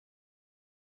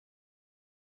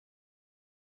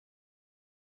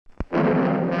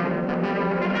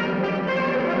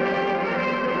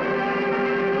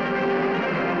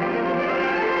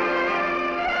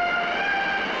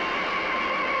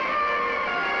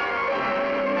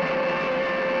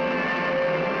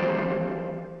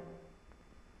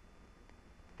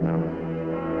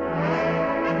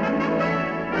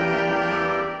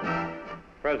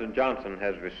President Johnson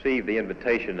has received the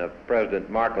invitation of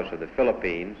President Marcos of the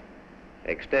Philippines,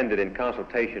 extended in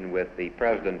consultation with the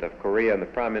President of Korea and the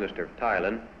Prime Minister of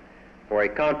Thailand, for a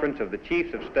conference of the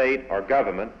chiefs of state or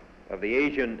government of the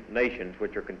Asian nations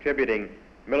which are contributing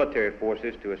military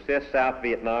forces to assist South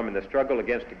Vietnam in the struggle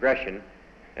against aggression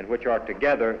and which are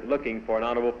together looking for an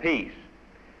honorable peace.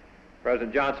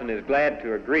 President Johnson is glad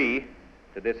to agree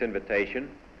to this invitation.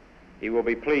 He will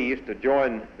be pleased to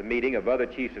join the meeting of other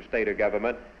chiefs of state or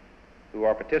government who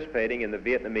are participating in the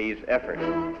Vietnamese effort.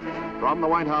 From the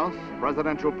White House,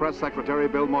 Presidential Press Secretary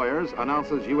Bill Moyers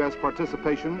announces U.S.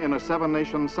 participation in a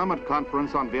 7-nation summit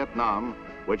conference on Vietnam,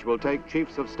 which will take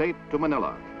chiefs of state to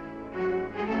Manila.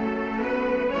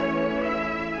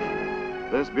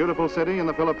 This beautiful city in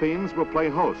the Philippines will play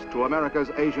host to America's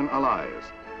Asian allies.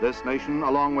 This nation,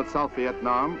 along with South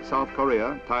Vietnam, South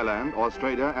Korea, Thailand,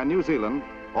 Australia, and New Zealand,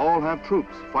 all have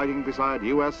troops fighting beside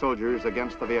U.S. soldiers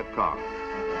against the Viet Cong.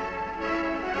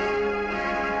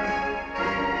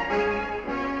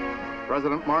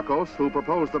 President Marcos, who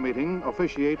proposed the meeting,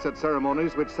 officiates at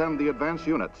ceremonies which send the advance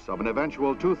units of an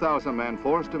eventual 2,000-man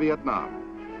force to Vietnam.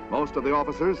 Most of the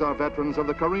officers are veterans of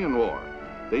the Korean War.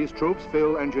 These troops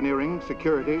fill engineering,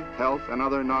 security, health, and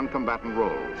other non-combatant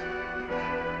roles.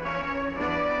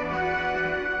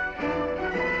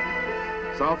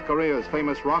 South Korea's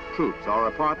famous ROK troops are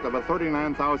a part of a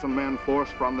 39,000-man force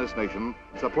from this nation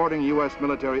supporting U.S.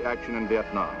 military action in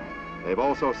Vietnam. They've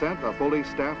also sent a fully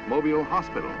staffed mobile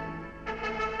hospital.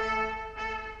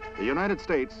 The United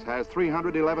States has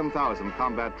 311,000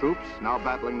 combat troops now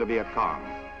battling the Viet Cong.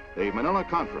 The Manila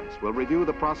Conference will review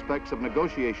the prospects of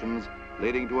negotiations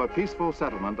leading to a peaceful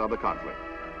settlement of the conflict.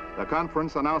 The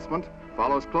conference announcement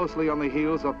follows closely on the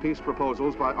heels of peace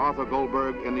proposals by Arthur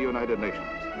Goldberg in the United Nations.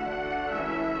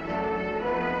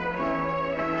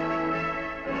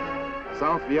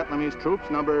 South Vietnamese troops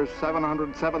number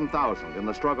 707,000 in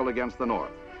the struggle against the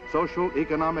North. Social,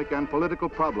 economic, and political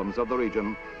problems of the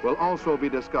region will also be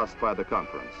discussed by the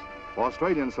conference.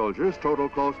 Australian soldiers total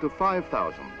close to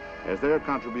 5,000 as their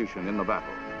contribution in the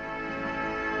battle.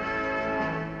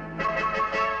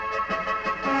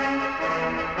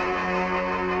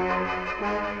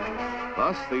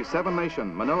 Thus, the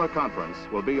 7-nation Manila Conference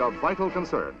will be of vital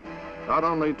concern, not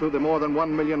only to the more than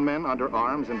 1 million men under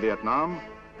arms in Vietnam,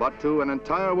 but to an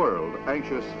entire world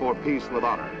anxious for peace with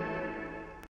honor.